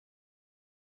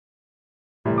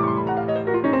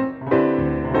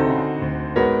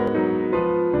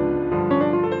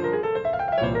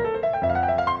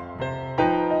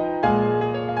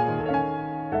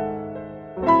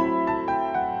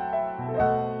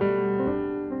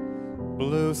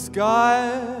Blue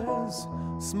skies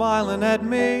smiling at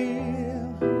me,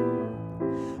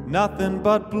 nothing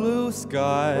but blue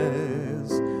skies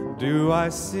do I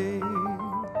see.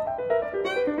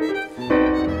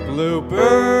 Blue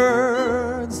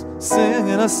birds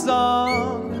singing a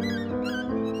song,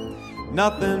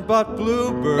 nothing but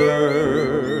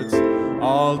bluebirds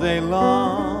all day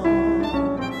long.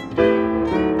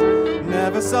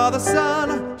 Never saw the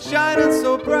sun shining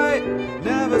so bright,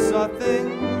 never saw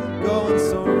things going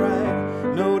so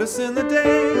right. Noticing the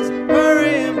days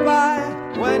hurrying by,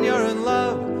 when you're in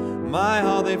love, my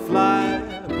how they fly.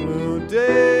 Blue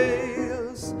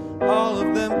days, all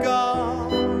of them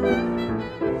gone,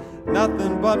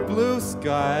 nothing but blue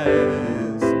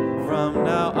skies from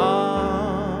now on.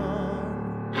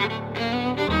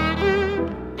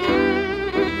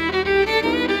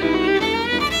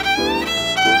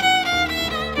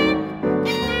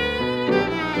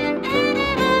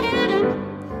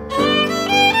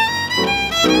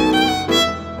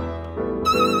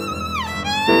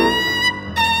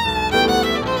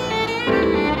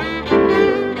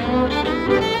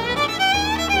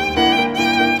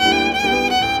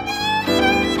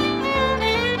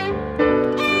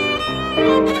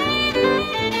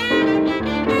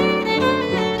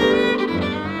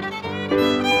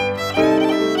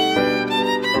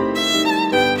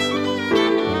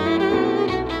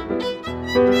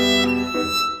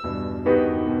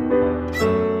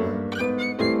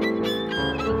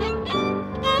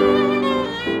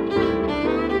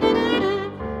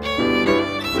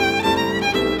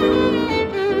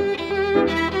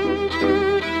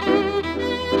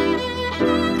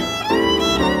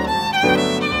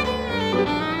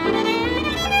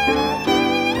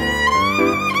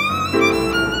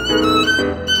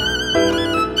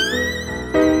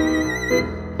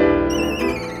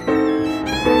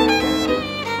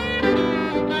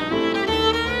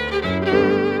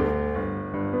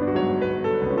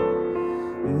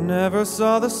 Never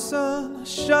saw the sun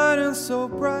shining so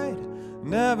bright,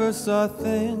 never saw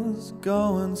things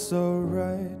going so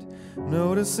right.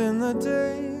 Noticing the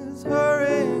days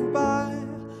hurrying by,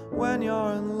 when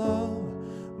you're in love,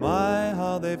 my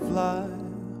how they fly.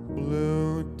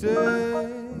 Blue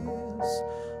days,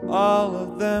 all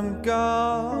of them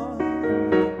gone,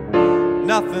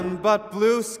 nothing but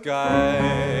blue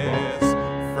skies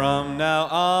from now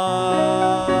on.